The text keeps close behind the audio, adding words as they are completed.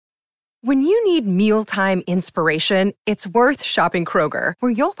When you need mealtime inspiration, it's worth shopping Kroger,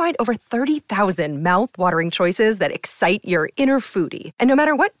 where you'll find over 30,000 mouth-watering choices that excite your inner foodie. And no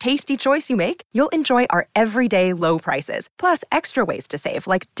matter what tasty choice you make, you'll enjoy our everyday low prices, plus extra ways to save,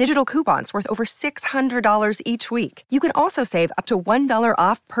 like digital coupons worth over $600 each week. You can also save up to $1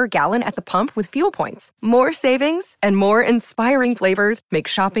 off per gallon at the pump with fuel points. More savings and more inspiring flavors make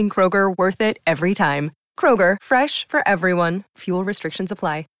shopping Kroger worth it every time. Kroger, fresh for everyone. Fuel restrictions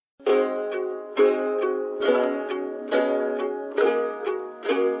apply.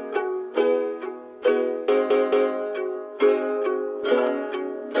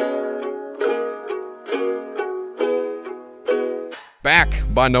 Back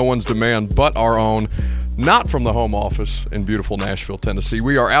by no one's demand but our own, not from the home office in beautiful Nashville, Tennessee.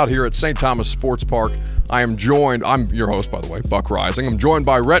 We are out here at St. Thomas Sports Park. I'm your host, by the way, Buck Rising. I'm joined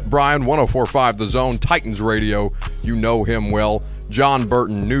by Rhett, Bryan, 104.5 The Zone, Titans Radio. You know him well. John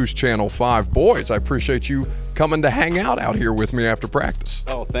Burton, News Channel 5. Boys, I appreciate you coming to hang out here with me after practice.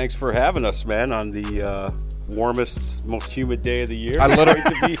 Oh, thanks for having us, man, on the warmest, most humid day of the year. I literally,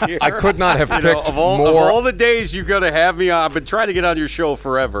 to be here. I could not have picked of all, more. Of all the days you're going to have me on, I've been trying to get on your show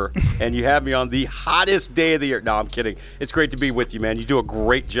forever, and you have me on the hottest day of the year. No, I'm kidding. It's great to be with you, man. You do a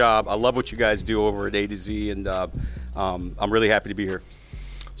great job. I love what you guys do over at A to Z, and I'm really happy to be here.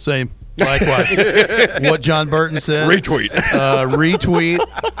 Same. Likewise. What John Burton said. Retweet. Retweet.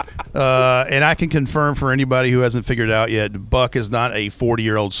 And I can confirm for anybody who hasn't figured it out yet, Buck is not a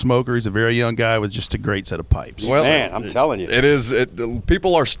 40-year-old smoker. He's a very young guy with just a great set of pipes. Well, man, I'm telling you.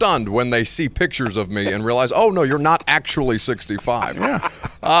 People are stunned when they see pictures of me and realize, oh, no, you're not actually 65. Yeah.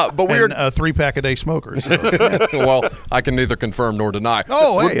 But we're a 3-pack-a-day smoker. So, yeah. Well, I can neither confirm nor deny.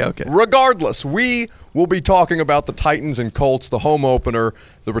 Oh, hey, okay. Regardless, we will be talking about the Titans and Colts, the home opener,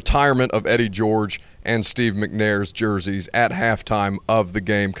 the retirement of Eddie George and Steve McNair's jerseys at halftime of the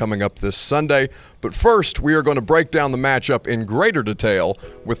game coming up this Sunday. But first, we are going to break down the matchup in greater detail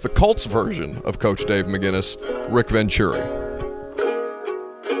with the Colts version of Coach Dave McGinnis, Rick Venturi.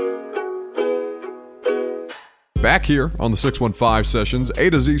 Back here on the 615 sessions, A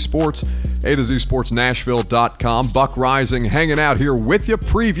to Z Sports, A to Z Sports Nashville.com. Buck Rising hanging out here with you,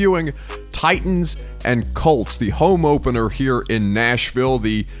 previewing Titans and Colts, the home opener here in Nashville,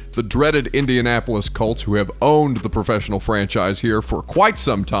 the dreaded Indianapolis Colts, who have owned the professional franchise here for quite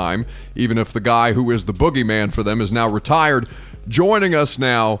some time, even if the guy who is the boogeyman for them is now retired. Joining us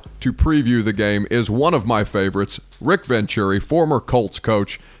now to preview the game is one of my favorites, Rick Venturi, former Colts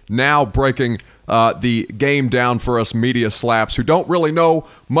coach, now breaking the game down for us media slaps who don't really know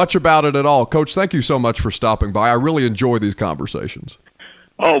much about it at all. Coach, thank you so much for stopping by. I really enjoy these conversations.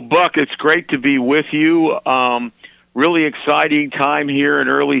 Oh, Buck, it's great to be with you. Really exciting time here in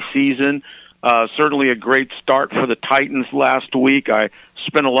early season. Certainly a great start for the Titans last week. I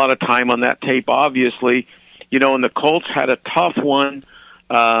spent a lot of time on that tape, obviously. And the Colts had a tough one,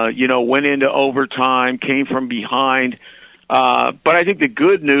 went into overtime, came from behind. But I think the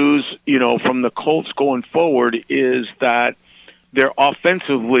good news, from the Colts going forward is that they're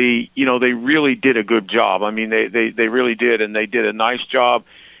offensively, they really did a good job. I mean, they really did, and they did a nice job.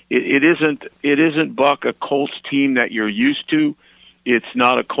 It isn't Buck, a Colts team that you're used to. It's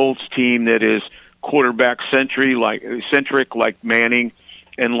not a Colts team that is quarterback centric like Manning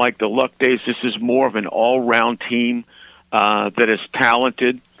and like the Luck days. This is more of an all-round team that is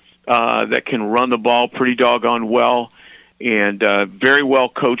talented, that can run the ball pretty doggone well, and very well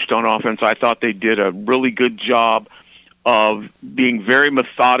coached on offense. I thought they did a really good job of being very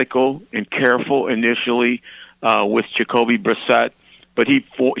methodical and careful initially with Jacoby Brissett, but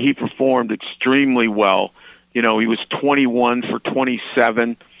he performed extremely well. He was 21 for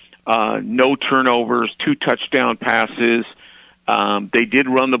 27, no turnovers, 2 touchdown passes. They did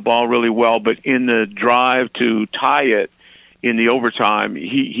run the ball really well, but in the drive to tie it in the overtime,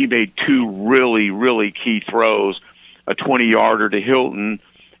 he made 2 really, really key throws, a 20-yarder to Hilton,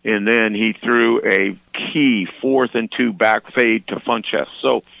 and then he threw a key 4th and 2 back fade to Funchess.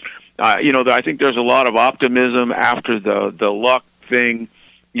 So, I think there's a lot of optimism after the Luck thing,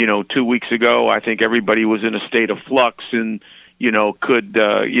 2 weeks ago. I think everybody was in a state of flux, and could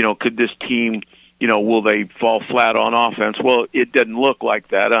this team, will they fall flat on offense? Well, it didn't look like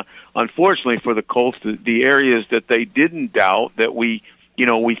that. Unfortunately for the Colts, the areas that they didn't doubt that we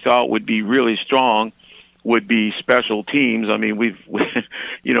thought would be really strong would be special teams. I mean,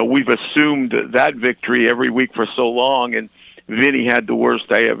 we've assumed that victory every week for so long, and Vinny had the worst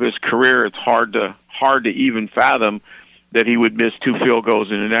day of his career. It's hard to even fathom that he would miss 2 field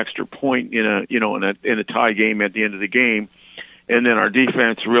goals and an extra point in a tie game at the end of the game. And then our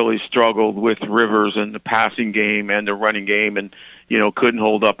defense really struggled with Rivers and the passing game and the running game, and couldn't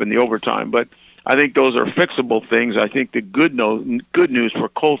hold up in the overtime. But I think those are fixable things. I think the good news for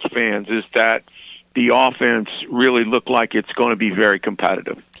Colts fans is that the offense really looked like it's going to be very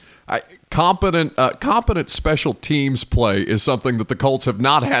competitive. Competent special teams play is something that the Colts have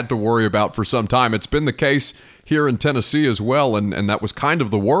not had to worry about for some time. It's been the case here in Tennessee as well, and that was kind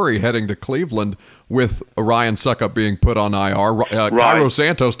of the worry heading to Cleveland with Ryan Suckup being put on IR. Cairo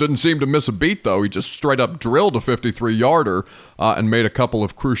Santos didn't seem to miss a beat, though. He just straight up drilled a 53-yarder and made a couple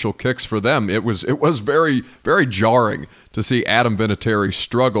of crucial kicks for them. It was very, very jarring to see Adam Vinatieri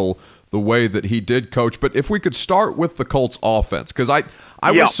struggle the way that he did, Coach. But if we could start with the Colts offense, because I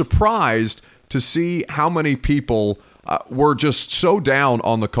was surprised to see how many people were just so down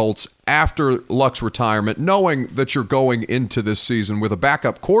on the Colts after Luck's retirement, knowing that you're going into this season with a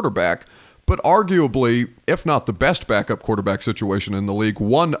backup quarterback, but arguably, if not the best backup quarterback situation in the league,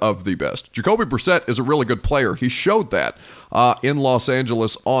 one of the best. Jacoby Brissett is a really good player. He showed that in Los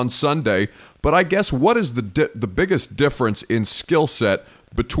Angeles on Sunday. But I guess what is the biggest difference in skill set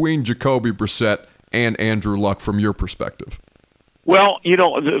between Jacoby Brissett and Andrew Luck from your perspective? Well,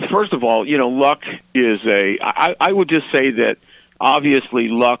 first of all, Luck is I would just say that obviously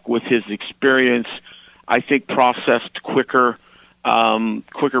Luck, with his experience, I think processed quicker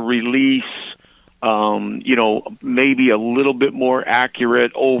release, maybe a little bit more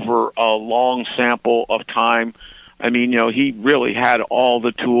accurate over a long sample of time. I mean, he really had all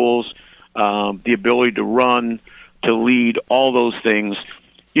the tools, the ability to run, to lead, all those things.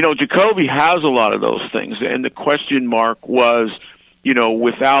 Jacoby has a lot of those things, and the question mark was,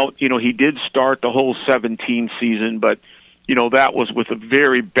 without, he did start the whole 17 season, but, that was with a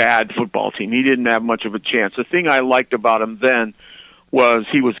very bad football team. He didn't have much of a chance. The thing I liked about him then was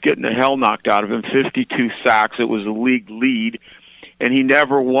he was getting the hell knocked out of him, 52 sacks. It was a league lead, and he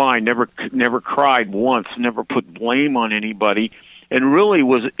never whined, never cried once, never put blame on anybody, and really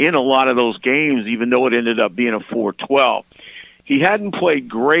was in a lot of those games, even though it ended up being a 4-12. He hadn't played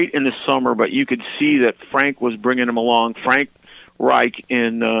great in the summer, but you could see that Frank was bringing him along. Frank Reich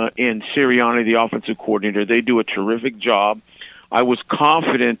and Sirianni, the offensive coordinator, they do a terrific job. I was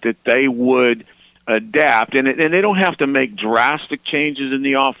confident that they would adapt, and they don't have to make drastic changes in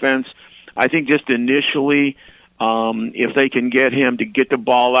the offense. I think just initially, if they can get him to get the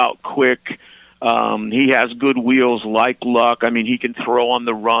ball out quick, he has good wheels like Luck. I mean, he can throw on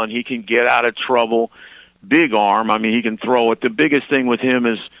the run. He can get out of trouble. Big arm. I mean, he can throw it. The biggest thing with him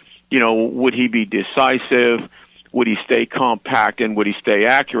is, would he be decisive? Would he stay compact, and would he stay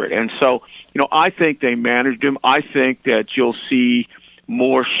accurate? And so, I think they managed him. I think that you'll see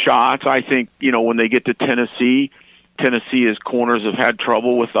more shots. I think, when they get to Tennessee's corners have had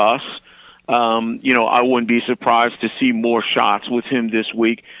trouble with us. I wouldn't be surprised to see more shots with him this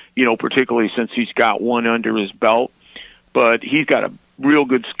week, particularly since he's got one under his belt. But he's got a real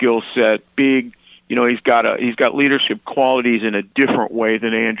good skill set, big. He's got leadership qualities in a different way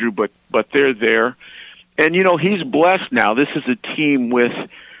than Andrew, but they're there. And he's blessed now. This is a team with,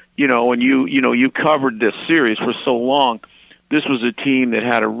 and you covered this series for so long. This was a team that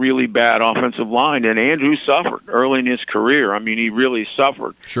had a really bad offensive line, and Andrew suffered early in his career. I mean, he really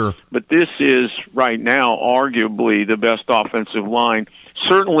suffered. Sure. But this is right now arguably the best offensive line.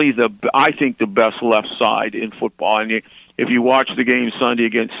 Certainly I think the best left side in football. And if you watch the game Sunday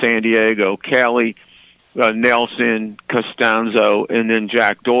against San Diego, Kelly, Nelson, Costanzo, and then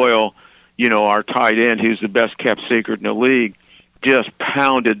Jack Doyle, our tight end, who's the best kept secret in the league, just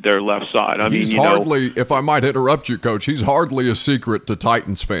pounded their left side. He's hardly, if I might interrupt you, Coach, he's hardly a secret to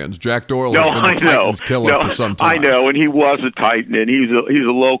Titans fans. Jack Doyle has been the Titans killer for some time. I know, and he was a Titan, and he's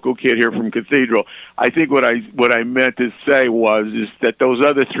a local kid here from Cathedral. I think what I meant to say is that those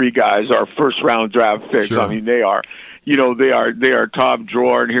other three guys are first-round draft picks. Sure. I mean, they are. They are top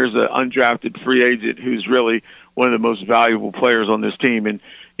drawer, and here's an undrafted free agent who's really one of the most valuable players on this team. And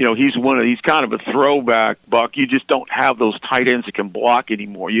he's kind of a throwback, Buck. You just don't have those tight ends that can block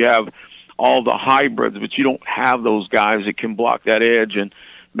anymore. You have all the hybrids, but you don't have those guys that can block that edge. And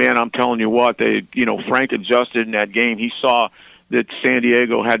man, I'm telling you what, Frank adjusted in that game. He saw that San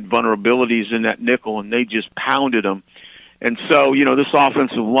Diego had vulnerabilities in that nickel, and they just pounded them. And so, this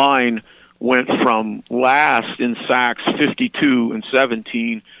offensive line went from last in sacks, 52 and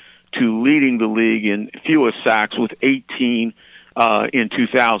 17, to leading the league in fewest sacks with 18 in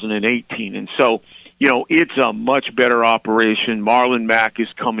 2018. And so, it's a much better operation. Marlon Mack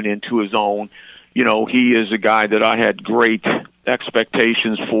is coming into his own. He is a guy that I had great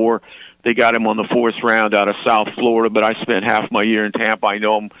expectations for. They got him on the 4th round out of South Florida, but I spent half my year in Tampa. I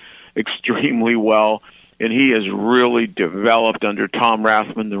know him extremely well, and he has really developed under Tom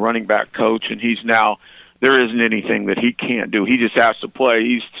Rathman, the running back coach, and he's now there isn't anything that he can't do. He just has to play.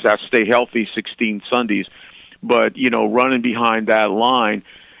 He just has to stay healthy 16 Sundays. But, running behind that line,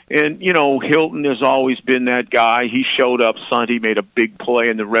 and, Hilton has always been that guy. He showed up Sunday, made a big play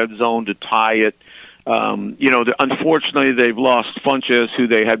in the red zone to tie it. Unfortunately, they've lost Funches, who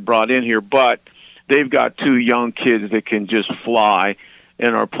they had brought in here, but they've got two young kids that can just fly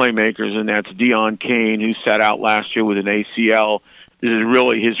and are playmakers, and that's Deion Kane, who sat out last year with an ACL. This is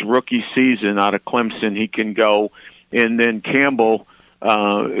really his rookie season out of Clemson. He can go. And then Campbell,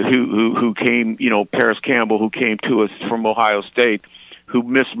 who came, Paris Campbell, who came to us from Ohio State, who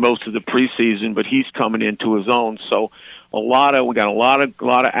missed most of the preseason, but he's coming into his own. So we got a lot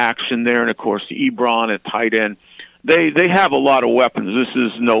of action there, and of course Ebron at tight end. They have a lot of weapons. This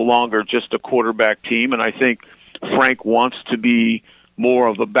is no longer just a quarterback team, and I think Frank wants to be more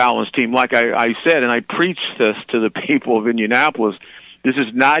of a balanced team. Like I said, and I preached this to the people of Indianapolis, this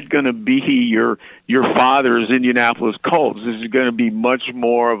is not going to be your father's Indianapolis Colts. This is going to be much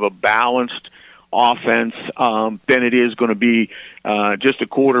more of a balanced offense than it is going to be just a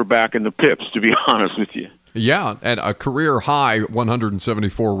quarterback in the pips, to be honest with you. Yeah, and a career high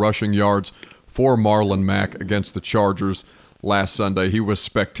 174 rushing yards for Marlon Mack against the Chargers last Sunday. He was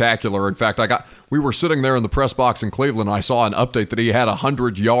spectacular. In fact, we were sitting there in the press box in Cleveland, and I saw an update that he had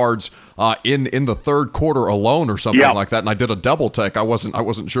 100 yards in the third quarter alone or something like that, and I did a double take. I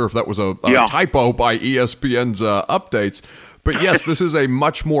wasn't sure if that was a typo by ESPN's updates. But yes, this is a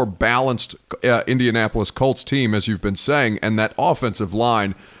much more balanced Indianapolis Colts team, as you've been saying, and that offensive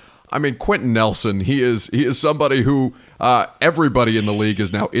line. I mean, Quentin Nelson, he is somebody who everybody in the league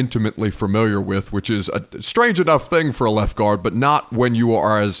is now intimately familiar with, which is a strange enough thing for a left guard, but not when you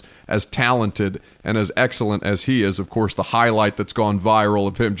are as talented and as excellent as he is. Of course, the highlight that's gone viral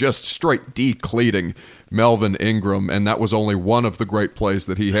of him just straight decleating Melvin Ingram, and that was only one of the great plays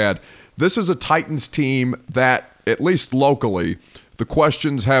that he had. This is a Titans team that, at least locally, the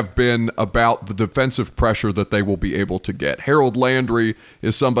questions have been about the defensive pressure that they will be able to get. Harold Landry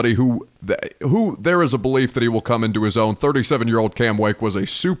is somebody who there is a belief that he will come into his own. 37-year-old Cam Wake was a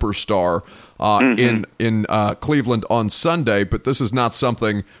superstar in Cleveland on Sunday, but this is not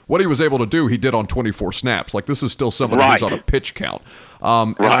something. What he was able to do, he did on 24 snaps. Like, this is still somebody who's on a pitch count.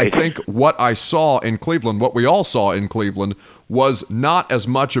 And I think what I saw in Cleveland, what we all saw in Cleveland, was not as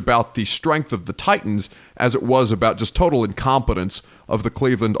much about the strength of the Titans as it was about just total incompetence of the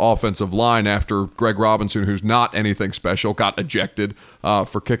Cleveland offensive line after Greg Robinson, who's not anything special, got ejected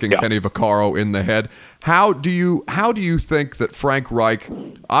for kicking Kenny Vaccaro in the head. How do you think that Frank Reich,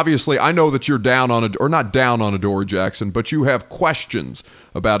 obviously I know that you're not down on Adoree Jackson, but you have questions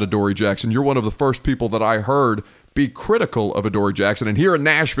about Adoree Jackson. You're one of the first people that I heard be critical of Adoree Jackson, and here in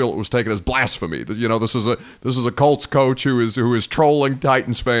Nashville it was taken as blasphemy. This is a Colts coach who is trolling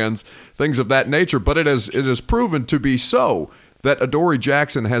Titans fans, things of that nature. But it has proven to be so that Adoree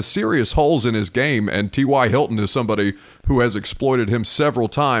Jackson has serious holes in his game, and T.Y. Hilton is somebody who has exploited him several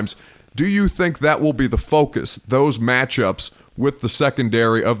times. Do you think that will be the focus, those matchups with the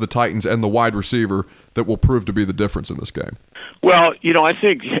secondary of the Titans and the wide receiver, that will prove to be the difference in this game? Well, I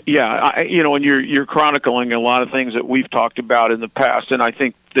think, and you're chronicling a lot of things that we've talked about in the past, and I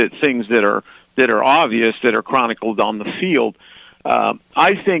think that things that are obvious, that are chronicled on the field.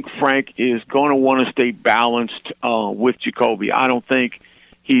 I think Frank is going to want to stay balanced with Jacoby. I don't think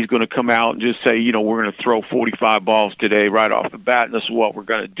he's going to come out and just say, we're going to throw 45 balls today right off the bat, and this is what we're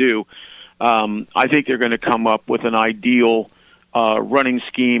going to do. I think they're going to come up with an ideal running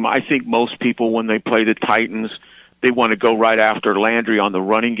scheme. I think most people, when they play the Titans, they want to go right after Landry on the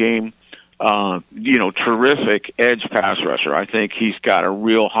running game. Terrific edge pass rusher. I think he's got a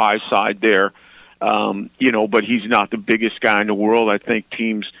real high side there. But he's not the biggest guy in the world. I think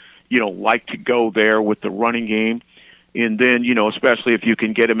teams, like to go there with the running game. And then, especially if you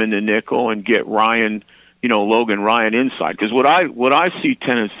can get him in the nickel and get Ryan, Logan Ryan inside. Because what I see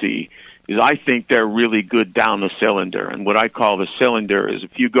Tennessee is I think they're really good down the cylinder. And what I call the cylinder is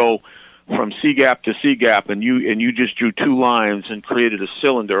if you go from C-gap to C-gap and you just drew two lines and created a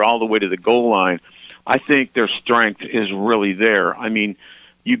cylinder all the way to the goal line, I think their strength is really there. I mean,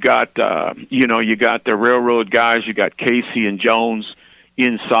 you got the railroad guys. You got Casey and Jones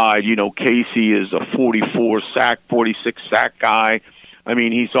inside. Casey is a 46 sack guy. I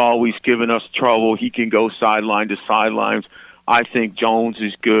mean, he's always given us trouble. He can go sideline to sidelines. I think Jones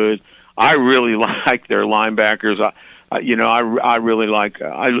is good. I really like their linebackers. I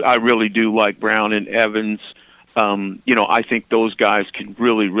really do like Brown and Evans. I think those guys can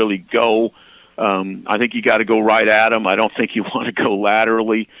really, really go. I think you got to go right at them. I don't think you want to go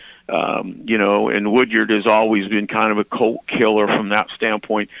laterally. And Woodyard has always been kind of a Colt killer from that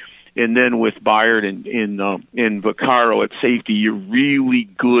standpoint. And then with Byard and in Vaccaro at safety, you're really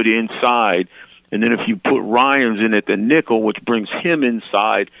good inside. And then if you put Ryans in at the nickel, which brings him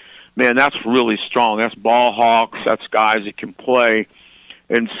inside, man, that's really strong. That's ball hawks. That's guys that can play.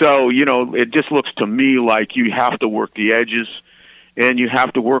 And so, it just looks to me like you have to work the edges and you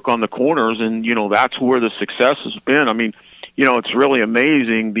have to work on the corners. And, that's where the success has been. I mean, it's really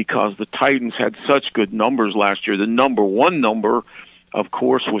amazing because the Titans had such good numbers last year. The number one number, of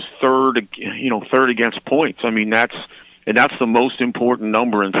course, was third against points. I mean, that's the most important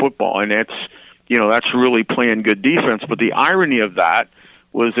number in football. And that's really playing good defense. But the irony of that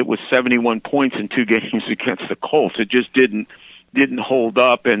was it was 71 points in 2 games against the Colts. It just didn't hold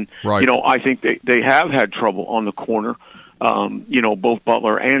up. And, right. I think they have had trouble on the corner, both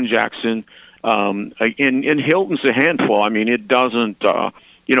Butler and Jackson. And Hilton's a handful. I mean, it doesn't,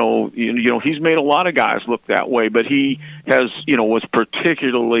 he's made a lot of guys look that way, but he has, was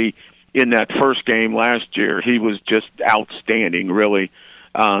particularly in that first game last year. He was just outstanding, really.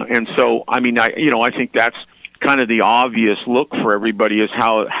 And so, I mean, I think that's kind of the obvious look for everybody is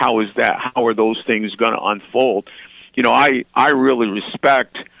how are those things going to unfold? I really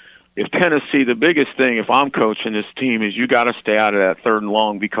respect if Tennessee, the biggest thing if I'm coaching this team is you got to stay out of that 3rd and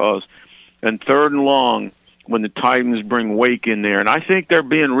long, because in 3rd and long, when the Titans bring Wake in there, and I think they're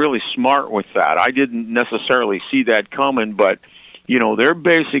being really smart with that. I didn't necessarily see that coming, but they're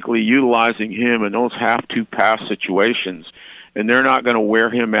basically utilizing him in those half-2 pass situations, and they're not going to wear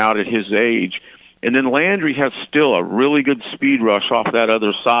him out at his age. And then Landry has still a really good speed rush off that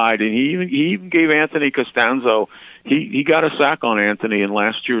other side, and he even gave Anthony Costanzo. He got a sack on Anthony in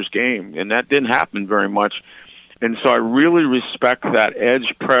last year's game, and that didn't happen very much. And so I really respect that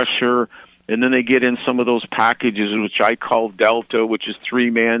edge pressure. And then they get in some of those packages, which I call Delta, which is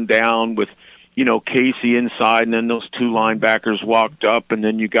 3-man down with, Casey inside, and then those 2 linebackers walked up, and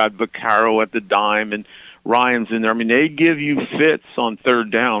then you got Vaccaro at the dime, and Ryan's in there. I mean, they give you fits on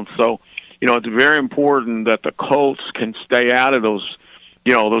 3rd down. So, it's very important that the Colts can stay out of those,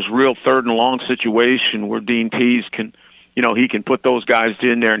 those real 3rd and long situation where Dean Pease can, he can put those guys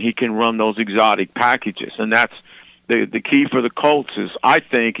in there and he can run those exotic packages. And that's the key for the Colts is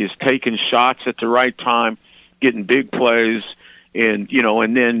taking shots at the right time, getting big plays, and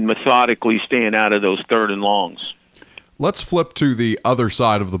then methodically staying out of those 3rd and longs. Let's flip to the other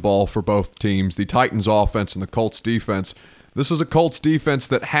side of the ball for both teams, the Titans offense and the Colts defense. This is a Colts defense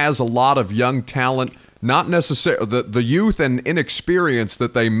that has a lot of young talent, not necessarily the youth and inexperience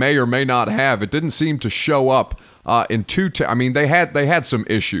that they may or may not have. It didn't seem to show up in I mean, they had some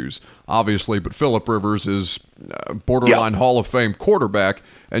issues, obviously, but Phillip Rivers is borderline Hall of Fame quarterback,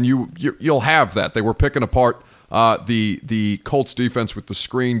 and you'll have that. They were picking apart the Colts defense with the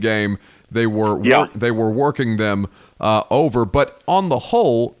screen game. They were working them over, but on the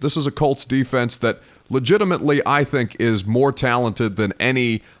whole, this is a Colts defense that legitimately, I think, is more talented than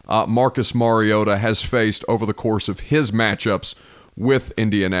any Marcus Mariota has faced over the course of his matchups with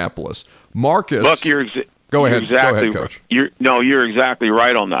Indianapolis. Marcus, look, go ahead, Coach. You're exactly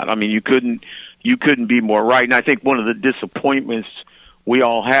right on that. I mean, you couldn't be more right. And I think one of the disappointments we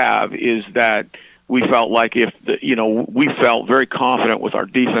all have is that we felt like we felt very confident with our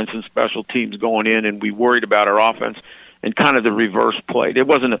defense and special teams going in, and we worried about our offense and kind of the reverse play.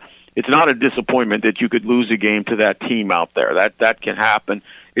 It's not a disappointment that you could lose a game to that team out there. That can happen.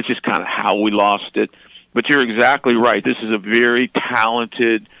 It's just kind of how we lost it. But you're exactly right. This is a very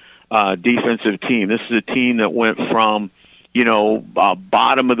talented defensive team. This is a team that went from,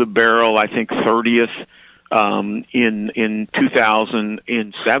 bottom of the barrel, I think 30th in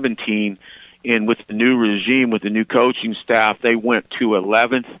 2017, and with the new regime, with the new coaching staff, they went to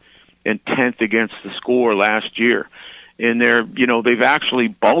 11th and 10th against the score last year. And they've actually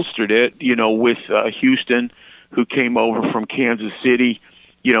bolstered it, with Houston, who came over from Kansas City.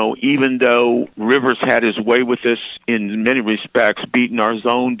 Even though Rivers had his way with us in many respects, beating our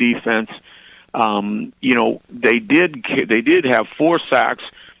zone defense, they did have 4 sacks,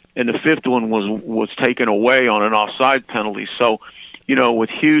 and the 5th one was taken away on an offside penalty. So,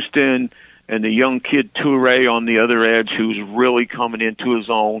 with Houston and the young kid Toure on the other edge, who's really coming into his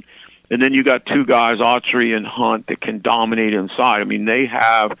own. And then you got 2 guys, Autry and Hunt, that can dominate inside. I mean, they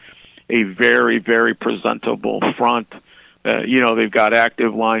have a very, very presentable front. They've got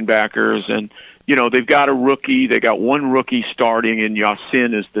active linebackers, and they've got a rookie. They got 1 rookie starting, and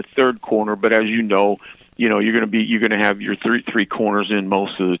Yasin is the 3rd corner. But as you're going to have your three corners in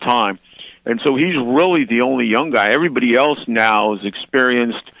most of the time, and so he's really the only young guy. Everybody else now is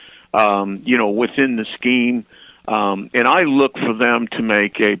experienced, within the scheme. And I look for them to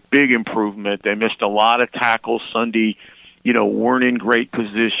make a big improvement. They missed a lot of tackles Sunday, weren't in great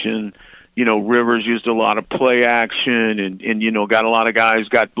position. Rivers used a lot of play action and got a lot of guys,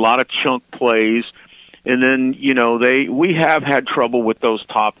 got a lot of chunk plays. And then, we have had trouble with those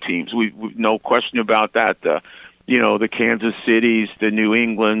top teams. We no question about that. The Kansas Cities, the New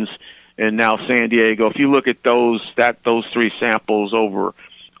Englands, and now San Diego. If you look at those three samples over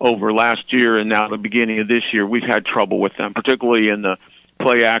last year and now the beginning of this year, we've had trouble with them, particularly in the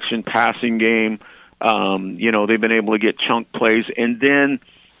play action passing game. They've been able to get chunk plays, and then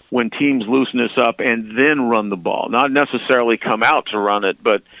when teams loosen us up and then run the ball, not necessarily come out to run it,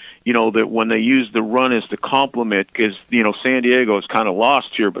 but that when they use the run as the complement, because San Diego is kind of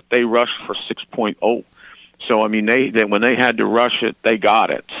lost here, but they rushed for 6.0. So I mean, they when they had to rush it, they got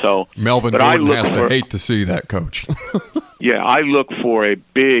it. So Melvin Gordon has to hate to see that, Coach. Yeah, I look for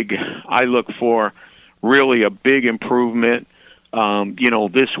really a big improvement,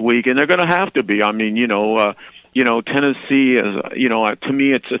 this week, and they're going to have to be. I mean, Tennessee is, to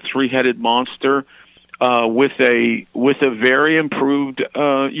me, it's a three-headed monster with a very improved,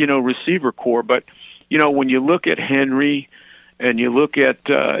 receiver core. But when you look at Henry, and you look at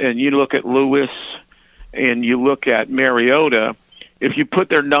Lewis, and you look at Mariota, if you put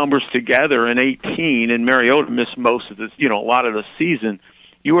their numbers together in 18, and Mariota missed most of this, a lot of the season,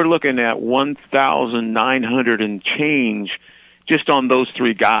 you were looking at 1,900 and change just on those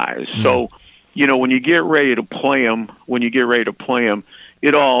three guys. Mm-hmm. So, when you get ready to play them,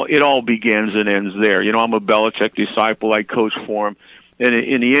 it all begins and ends there. I'm a Belichick disciple. I coach for him. And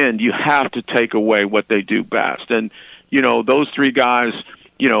in the end, you have to take away what they do best. And, those three guys,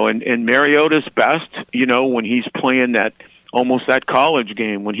 and Mariota's best, when he's playing almost that college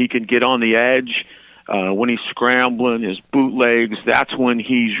game, when he can get on the edge, when he's scrambling, his bootlegs, that's when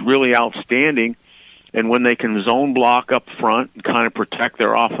he's really outstanding. And when they can zone block up front and kind of protect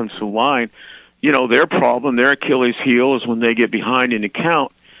their offensive line, their problem, their Achilles heel is when they get behind in the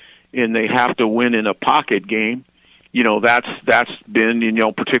count and they have to win in a pocket game. That's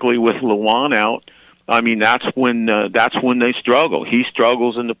been, particularly with Lewan out. I mean, that's when they struggle. He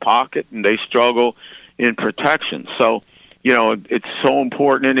struggles in the pocket, and they struggle in protection. So, it's so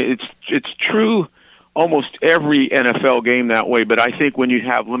important, and it's true almost every NFL game that way. But I think when you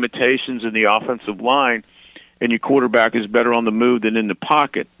have limitations in the offensive line, and your quarterback is better on the move than in the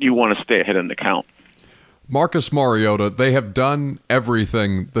pocket, you want to stay ahead in the count. Marcus Mariota, they have done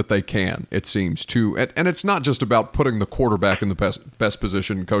everything that they can, it seems, and it's not just about putting the quarterback in the best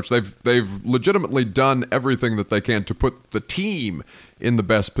position, Coach. They've legitimately done everything that they can to put the team in the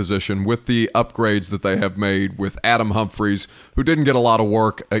best position with the upgrades that they have made with Adam Humphries, who didn't get a lot of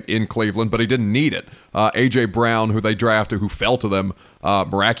work in Cleveland, but he didn't need it. A.J. Brown, who they drafted, who fell to them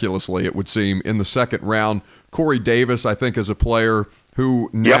miraculously, it would seem, in the second round. Corey Davis, I think, is a player who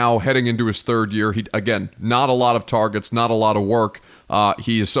now heading into his third year, he again, not a lot of targets, not a lot of work.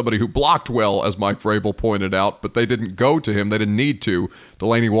 He is somebody who blocked well, as Mike Vrabel pointed out, but they didn't go to him. They didn't need to.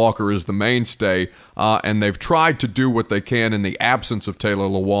 Delaney Walker is the mainstay, and they've tried to do what they can in the absence of Taylor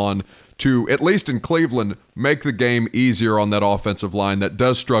Lewan to, at least in Cleveland, make the game easier on that offensive line that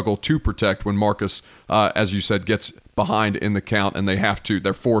does struggle to protect when Marcus, as you said, gets behind in the count and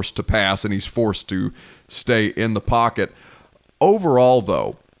they're forced to pass and he's forced to stay in the pocket. Overall,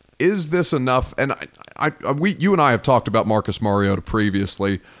 though, is this enough? And you and I have talked about Marcus Mariota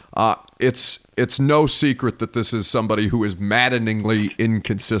previously. It's no secret that this is somebody who is maddeningly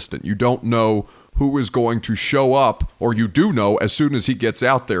inconsistent. You don't know who is going to show up, or you do know as soon as he gets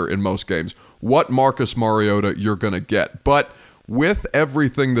out there in most games, what Marcus Mariota you're going to get. But with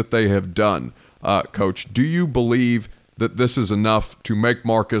everything that they have done, Coach, do you believe that this is enough to make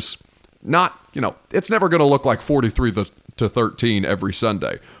Marcus not, it's never going to look like 43-13 every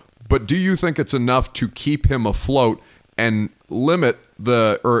Sunday, but do you think it's enough to keep him afloat and mitigate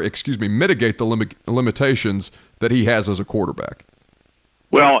the limitations that he has as a quarterback?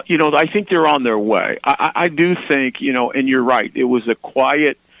 Well, I think they're on their way. I do think, and you're right, it was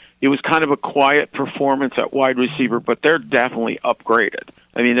kind of a quiet performance at wide receiver, but they're definitely upgraded.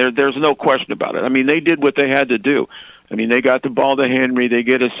 I mean, there's no question about it. I mean, they did what they had to do. I mean, they got the ball to Henry. They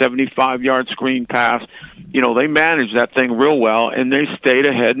get a 75-yard screen pass. They managed that thing real well, and they stayed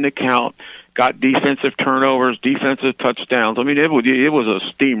ahead in the count, got defensive turnovers, defensive touchdowns. I mean, it was a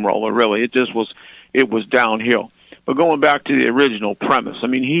steamroller, really. It was downhill. But going back to the original premise, I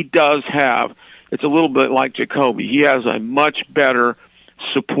mean, he does have, it's a little bit like Jacoby. He has a much better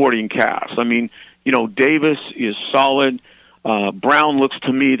supporting cast. I mean, Davis is solid. Brown looks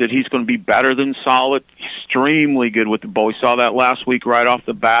to me that he's going to be better than solid. Extremely good with the ball. We saw that last week right off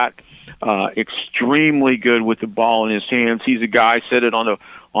the bat. Extremely good with the ball in his hands. He's a guy, I said it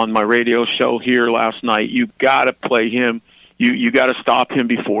on my radio show here last night. You've got to play him You got to stop him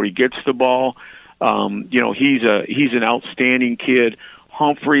before he gets the ball. He's an outstanding kid.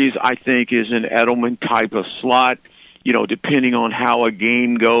 Humphreys, I think, is an Edelman type of slot. Depending on how a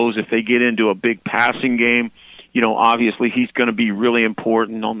game goes, if they get into a big passing game, obviously he's going to be really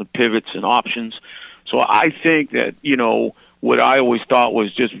important on the pivots and options. So I think that, what I always thought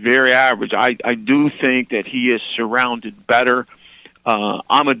was just very average. I do think that he is surrounded better.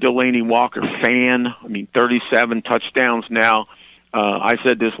 I'm a Delaney Walker fan. 37 touchdowns now. I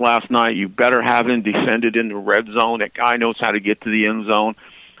said this last night, you better have him descended in the red zone. That guy knows how to get to the end zone.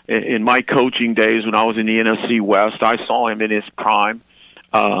 In my coaching days when I was in the NFC West, I saw him in his prime,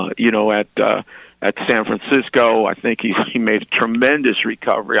 at San Francisco. I think he made a tremendous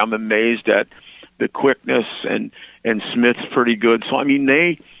recovery. I'm amazed at the quickness, and Smith's pretty good. So,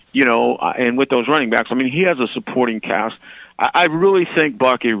 and with those running backs, he has a supporting cast. I really think,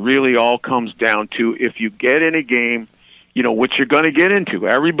 Buck, it really all comes down to if you get in a game, which you're going to get into.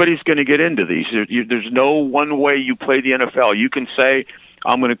 Everybody's going to get into these. There's no one way you play the NFL. You can say,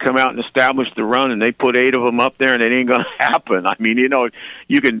 I'm going to come out and establish the run, and they put 8 of them up there, and it ain't going to happen.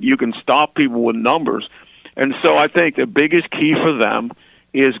 You can stop people with numbers. And so I think the biggest key for them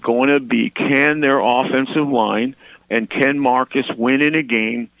is going to be, can their offensive line and can Marcus win in a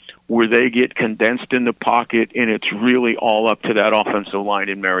game where they get condensed in the pocket, and it's really all up to that offensive line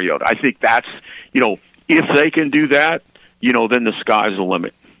in Mariota. I think that's, if they can do that, then the sky's the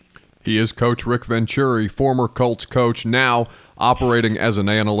limit. He is Coach Rick Venturi, former Colts coach, now operating as an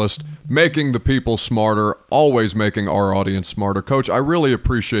analyst, making the people smarter, always making our audience smarter. Coach, I really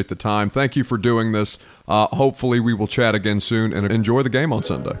appreciate the time. Thank you for doing this. Hopefully we will chat again soon, and enjoy the game on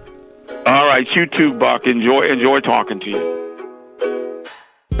Sunday. All right, you too, Buck. Enjoy talking to you.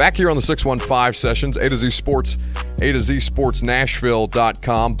 Back here on the 615 sessions, A to Z Sports, A to Z Sports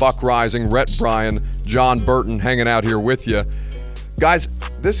Nashville.com. Buck Rising, Rhett, Bryan, John Burton hanging out here with you. Guys,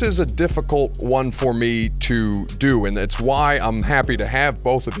 this is a difficult one for me to do, and it's why I'm happy to have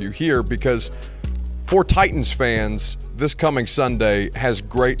both of you here, because for Titans fans, this coming Sunday has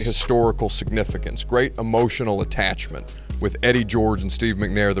great historical significance, great emotional attachment with Eddie George and Steve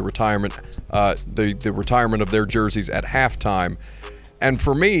McNair, the retirement of their jerseys at halftime. And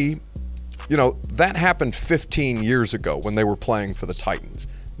for me, that happened 15 years ago when they were playing for the Titans.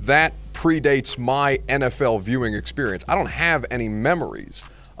 That predates my NFL viewing experience. I don't have any memories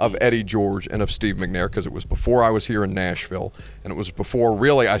of Eddie George and of Steve McNair because it was before I was here in Nashville, and it was before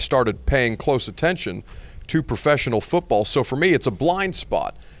really I started paying close attention to professional football. So for me, it's a blind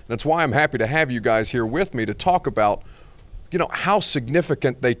spot. And that's why I'm happy to have you guys here with me to talk about how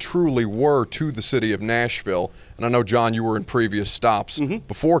significant they truly were to the city of Nashville. And I know, John, you were in previous stops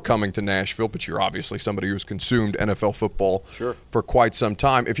before coming to Nashville, but you're obviously somebody who's consumed NFL football for quite some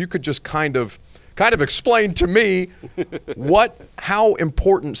time. If you could just kind of explain to me how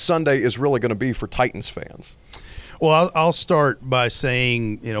important Sunday is really going to be for Titans fans. Well, I'll start by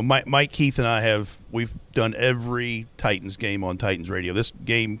saying, Mike Keith and I we've done every Titans game on Titans radio. This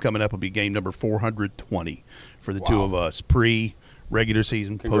game coming up will be game number 420 for the two of us, pre-regular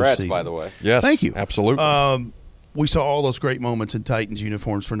season, Congrats, postseason. By the way. Yes, thank you. Absolutely. We saw all those great moments in Titans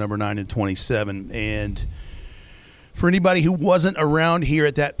uniforms for number 9 and 27, and for anybody who wasn't around here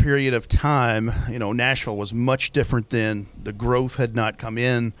at that period of time, Nashville was much different then. The growth had not come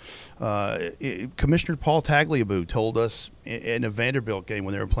in. Commissioner Paul Tagliabue told us in a Vanderbilt game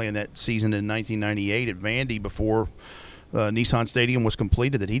when they were playing that season in 1998 at Vandy before Nissan Stadium was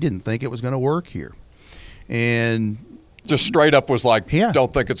completed that he didn't think it was going to work here. And just straight up was like,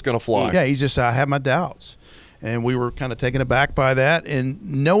 don't think it's going to fly. Yeah, he's just, I have my doubts. And we were kind of taken aback by that. And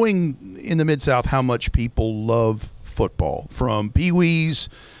knowing in the Mid-South how much people love football, from Pee-wees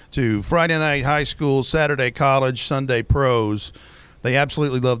to Friday night high school, Saturday college, Sunday pros, they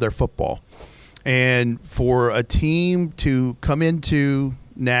absolutely love their football. And for a team to come into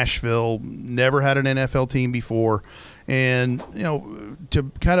Nashville, never had an NFL team before, and,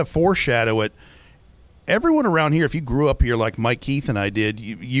 to kind of foreshadow it, everyone around here, if you grew up here like Mike Keith and I did,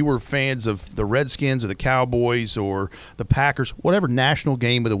 you were fans of the Redskins or the Cowboys or the Packers, whatever national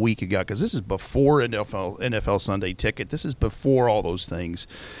game of the week you got, because this is before NFL Sunday Ticket. This is before all those things.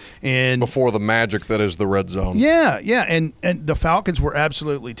 And before the magic that is the red zone. Yeah. And the Falcons were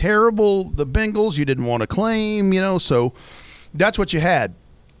absolutely terrible. The Bengals you didn't want to claim, so that's what you had.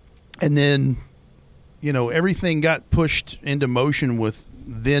 And then, everything got pushed into motion with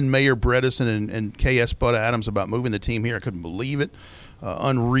then Mayor Bredesen and K.S. Bud Adams about moving the team here. I couldn't believe it.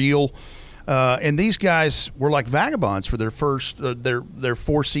 Unreal. And these guys were like vagabonds for their first their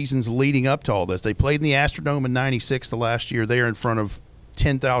 4 seasons leading up to all this. They played in the Astrodome in '96 the last year. They were in front of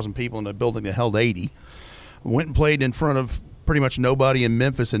 10,000 people in a building that held 80. Went and played in front of pretty much nobody in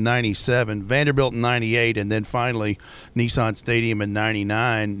Memphis in 97, Vanderbilt in 98, and then finally Nissan Stadium in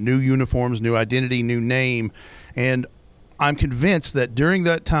 99. New uniforms, new identity, new name. And I'm convinced that during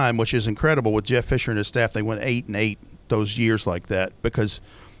that time, which is incredible with Jeff Fisher and his staff, they went 8-8 those years like that, because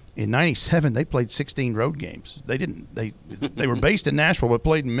in 97 they played 16 road games. They were based in Nashville but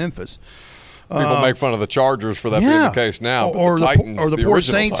played in Memphis. People make fun of the Chargers for that being the case now, but or the Titans, or the poor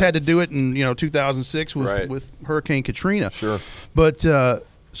Saints Titans had to do it in 2006 with Hurricane Katrina. Sure, but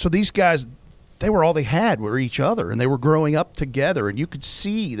so these guys, they were all they had were each other, and they were growing up together, and you could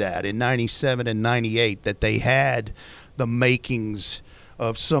see that in 97 and 98 that they had the makings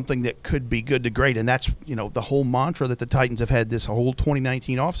of something that could be good to great. And that's the whole mantra that the Titans have had this whole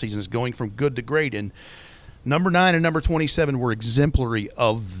 2019 offseason is going from good to great. And number 9 and number 27 were exemplary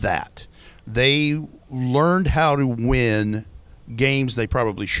of that. They learned how to win games they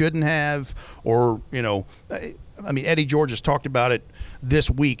probably shouldn't have, or, Eddie George has talked about it this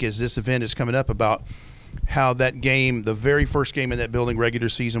week as this event is coming up, about how that game, the very first game in that building regular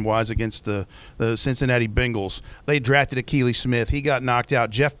season-wise against the Cincinnati Bengals, they drafted Akili Smith. He got knocked out.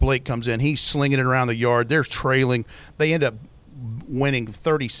 Jeff Blake comes in. He's slinging it around the yard. They're trailing. They end up winning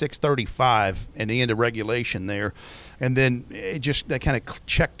 36-35 in the end of regulation there. And then they kind of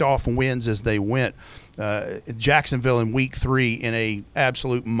checked off wins as they went. Jacksonville in week 3 in a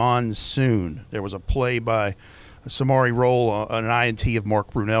absolute monsoon. There was a play by Samari Roll, an INT of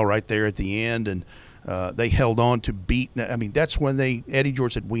Mark Brunell right there at the end, and they held on to beat. I mean, that's when Eddie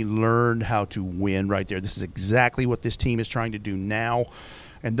George said, we learned how to win right there. This is exactly what this team is trying to do now.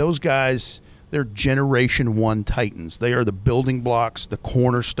 And those guys, they're Generation 1 Titans. They are the building blocks, the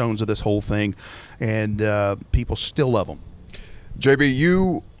cornerstones of this whole thing, and people still love them. JB,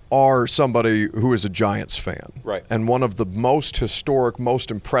 you are somebody who is a Giants fan. Right. And one of the most historic,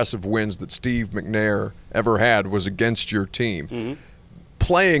 most impressive wins that Steve McNair ever had was against your team. Mm-hmm.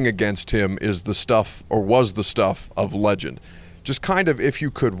 Playing against him was the stuff of legend. Just kind of, if you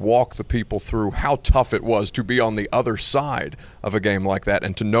could walk the people through how tough it was to be on the other side of a game like that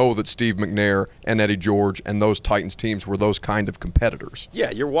and to know that Steve McNair and Eddie George and those Titans teams were those kind of competitors. Yeah,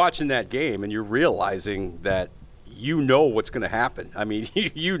 you're watching that game and you're realizing that what's going to happen. I mean,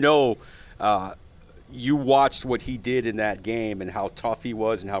 you watched what he did in that game and how tough he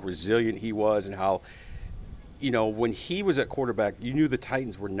was and how resilient he was and how, when he was at quarterback, you knew the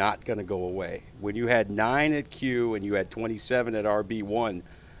Titans were not going to go away. When you had 9 at Q and you had 27 at RB1,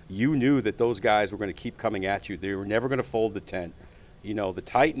 you knew that those guys were going to keep coming at you. They were never going to fold the tent. The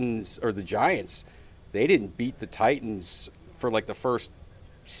Titans or the Giants, they didn't beat the Titans for like the first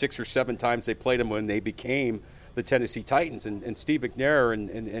 6 or 7 times they played them when they became the Tennessee Titans. And Steve McNair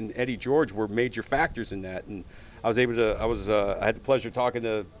and Eddie George were major factors in that. And I had the pleasure of talking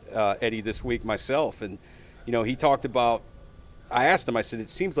to Eddie this week myself, and he talked about, I asked him, I said, it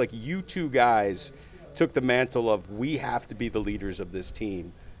seems like you two guys took the mantle of, we have to be the leaders of this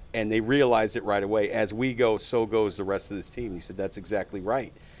team. And they realized it right away. As we go, so goes the rest of this team. He said, that's exactly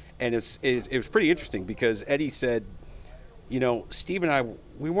right. And it was pretty interesting because Eddie said, Steve and I,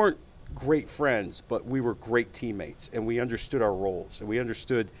 we weren't great friends, but we were great teammates. And we understood our roles. And we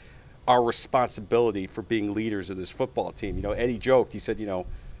understood our responsibility for being leaders of this football team. Eddie joked, he said,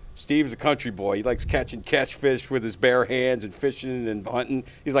 Steve's a country boy. He likes catching catfish with his bare hands and fishing and hunting.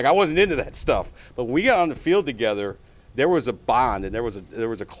 He's like, I wasn't into that stuff. But when we got on the field together, there was a bond and there was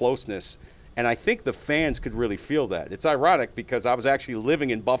a closeness. And I think the fans could really feel that. It's ironic because I was actually living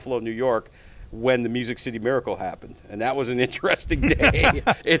in Buffalo, New York when the Music City Miracle happened. And that was an interesting day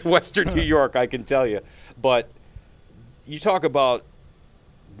in Western New York, I can tell you. But you talk about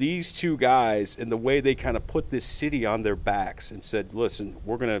these two guys and the way they kind of put this city on their backs and said, listen,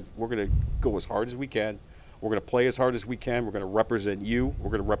 we're gonna go as hard as we can. We're going to play as hard as we can. We're going to represent you. We're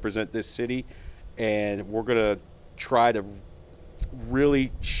going to represent this city. And we're going to try to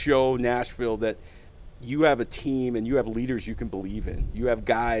really show Nashville that you have a team and you have leaders you can believe in. You have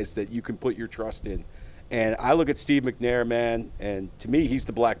guys that you can put your trust in. And I look at Steve McNair, man, and to me, he's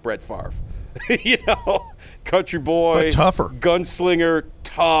the black Brett Favre. Country boy, but tougher, gunslinger,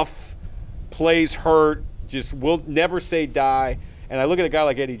 tough, plays hurt, just will never say die. And I look at a guy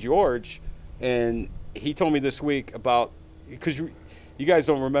like Eddie George, and he told me this week about, because you guys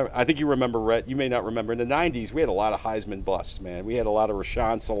don't remember, I think you remember, Rhett, you may not remember, in the 90s, we had a lot of Heisman busts, man. We had a lot of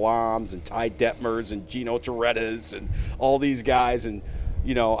Rashawn Salams and Ty Detmers and Gino Torettas and all these guys. And,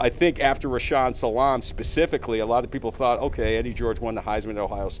 I think after Rashawn Salam specifically, a lot of people thought, okay, Eddie George won the Heisman at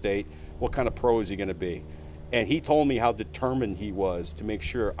Ohio State. What kind of pro is he going to be? And he told me how determined he was to make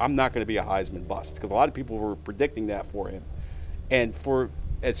sure I'm not going to be a Heisman bust, because a lot of people were predicting that for him. And for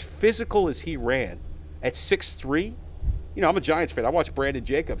as physical as he ran, at 6'3", I'm a Giants fan. I watched Brandon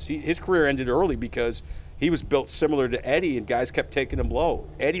Jacobs. His career ended early because he was built similar to Eddie, and guys kept taking him low.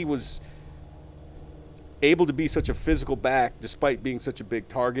 Eddie was able to be such a physical back despite being such a big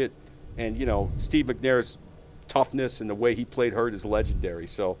target. And, Steve McNair's toughness and the way he played hurt is legendary.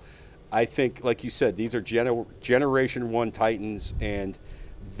 So I think, like you said, these are Generation 1 Titans, and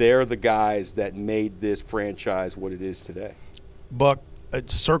they're the guys that made this franchise what it is today. Buck,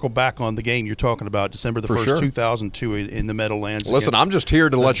 to circle back on the game you're talking about, December the 1st, 2002 in the Meadowlands. Listen, I'm just here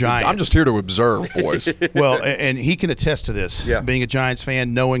to I'm just here to observe, boys. Well, and he can attest to this. Yeah. Being a Giants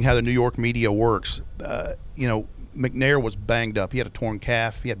fan, knowing how the New York media works, McNair was banged up. He had a torn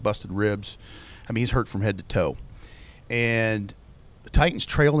calf. He had busted ribs. I mean, he's hurt from head to toe. And the Titans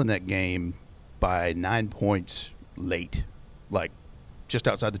trailed in that game by 9 points late, like just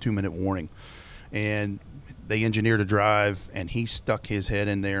outside the 2-minute warning. And they engineered a drive, and he stuck his head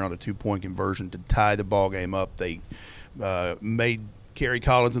in there on a 2-point conversion to tie the ball game up. They made Kerry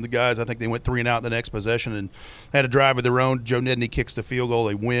Collins and the guys, I think they went 3 and out in the next possession and had a drive of their own. Joe Nedney kicks the field goal.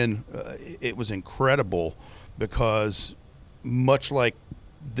 They win. It was incredible because much like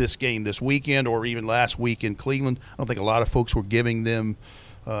this game this weekend or even last week in Cleveland, I don't think a lot of folks were giving them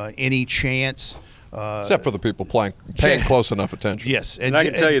any chance. Except for the people paying close enough attention. Yes. And I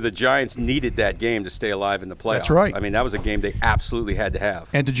can tell you the Giants needed that game to stay alive in the playoffs. That's right. I mean, that was a game they absolutely had to have.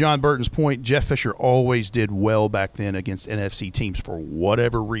 And to John Burton's point, Jeff Fisher always did well back then against NFC teams for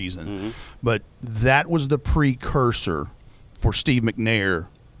whatever reason. Mm-hmm. But that was the precursor for Steve McNair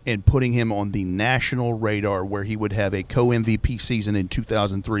and putting him on the national radar where he would have a co-MVP season in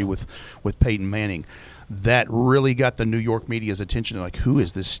 2003 with Peyton Manning. That really got the New York media's attention. Like, who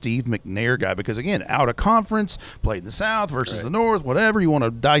is this Steve McNair guy? Because, again, out of conference, played in the South versus the North, whatever, you want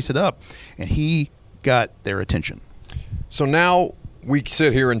to dice it up. And he got their attention. So now we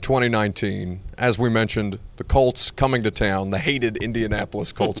sit here in 2019. As we mentioned, the Colts coming to town, the hated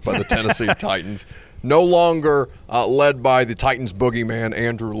Indianapolis Colts by the Tennessee Titans, no longer led by the Titans boogeyman,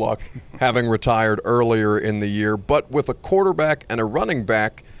 Andrew Luck, having retired earlier in the year, but with a quarterback and a running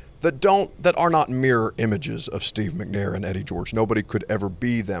back that are not mirror images of Steve McNair and Eddie George. Nobody could ever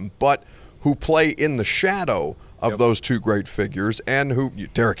be them, but who play in the shadow of those two great figures, and who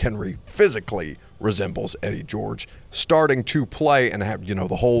Derrick Henry physically resembles Eddie George, starting to play and have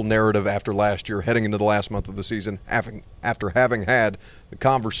the whole narrative after last year, heading into the last month of the season, after having had the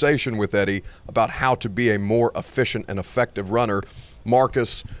conversation with Eddie about how to be a more efficient and effective runner.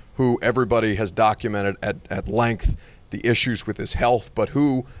 Marcus, who everybody has documented at length the issues with his health, but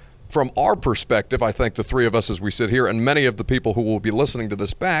who, from our perspective, I think the three of us as we sit here, and many of the people who will be listening to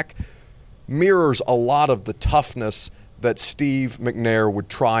this back, mirrors a lot of the toughness that Steve McNair would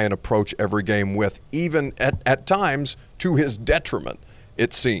try and approach every game with, even at times to his detriment,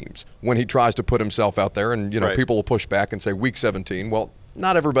 it seems, when he tries to put himself out there. And, people will push back and say, Week 17, well,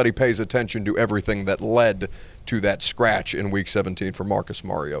 not everybody pays attention to everything that led to that scratch in Week 17 for Marcus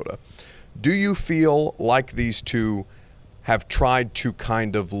Mariota. Do you feel like these two have tried to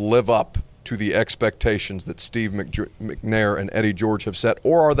kind of live up to the expectations that Steve McNair and Eddie George have set,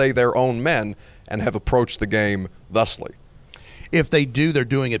 or are they their own men and have approached the game thusly? If they do, they're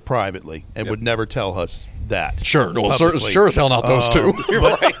doing it privately and would never tell us that. Sure. Well, sure as hell not those two.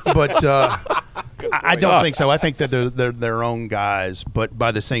 But I don't think so. I think that they're their own guys. But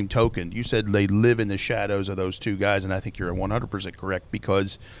by the same token, you said they live in the shadows of those two guys, and I think you're 100% correct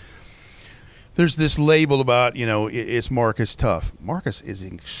because there's this label about, is Marcus tough? Marcus is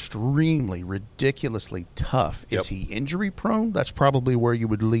extremely, ridiculously tough. Is he injury prone? That's probably where you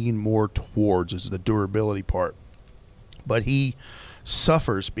would lean more towards, is the durability part. But he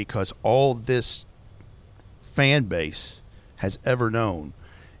suffers because all this fan base has ever known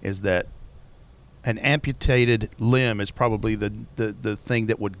is that an amputated limb is probably the thing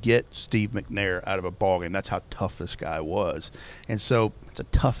that would get Steve McNair out of a ballgame. That's how tough this guy was. And so it's a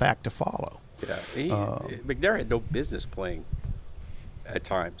tough act to follow. Yeah, McNair had no business playing at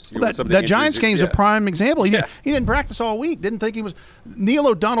times. That Giants game is a prime example. He didn't practice all week. Didn't think he was. Neil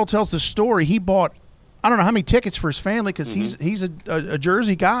O'Donnell tells the story. He bought, I don't know how many tickets for his family because he's a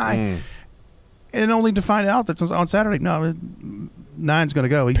Jersey guy, and only to find out that on Saturday, no, 9's going to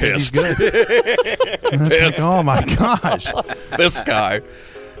go. He's good. Like, oh my gosh, this guy.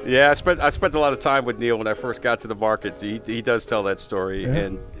 Yeah, I spent a lot of time with Neil when I first got to the market. He does tell that story,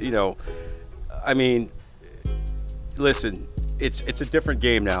 and I mean, listen, it's a different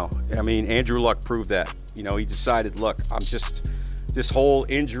game now. I mean, Andrew Luck proved that. He decided, look, I'm just this whole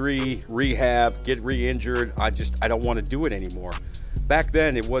injury, rehab, get re-injured. I don't want to do it anymore. Back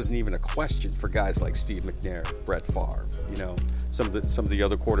then, it wasn't even a question for guys like Steve McNair, Brett Favre, some of the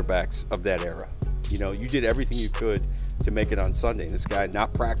other quarterbacks of that era. You know, you did everything you could to make it on Sunday. And this guy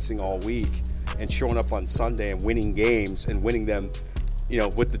not practicing all week and showing up on Sunday and winning games and winning them, you know,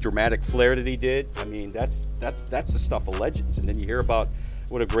 with the dramatic flair that he did. I mean, that's the stuff of legends. And then you hear about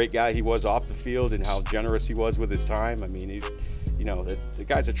what a great guy he was off the field and how generous he was with his time. I mean, he's, you know, the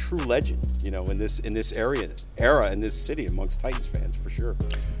guy's a true legend, you know, in this era, in this city amongst Titans fans, for sure.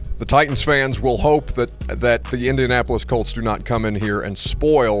 The Titans fans will hope that the Indianapolis Colts do not come in here and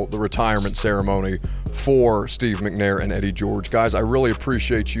spoil the retirement ceremony for Steve McNair and Eddie George. Guys, I really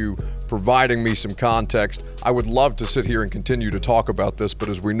appreciate you providing me some context. I would love to sit here and continue to talk about this, but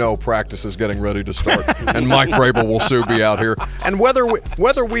as we know, practice is getting ready to start, and Mike Vrabel will soon be out here. And whether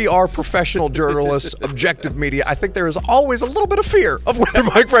we are professional journalists, objective media, I think there is always a little bit of fear of whether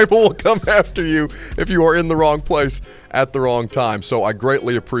Mike Vrabel will come after you if you are in the wrong place at the wrong time. So I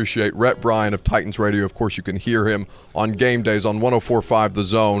greatly appreciate Rhett, Bryan of Titans Radio. Of course, you can hear him on game days on 104.5 The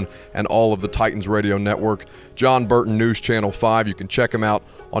Zone and all of the Titans Radio Network. John Burton, News Channel 5. You can check him out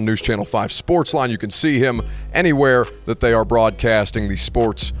on News Channel 5 Sportsline. You can see him anywhere that they are broadcasting the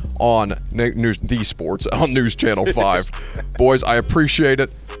sports on News Channel 5. Boys, I appreciate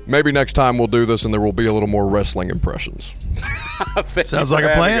it. Maybe next time we'll do this and there will be a little more wrestling impressions. Sounds like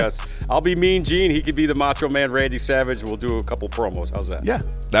a plan. I'll be Mean Gene. He could be the Macho Man Randy Savage. We'll do a couple promos. How's that? Yeah.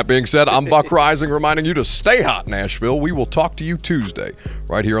 That being said, I'm Buck Rising, reminding you to stay hot, Nashville. We will talk to you Tuesday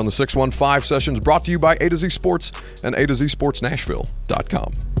right here on the 615 Sessions, brought to you by A to Z Sports and A to Z Sports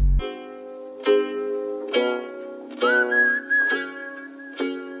Nashville.com.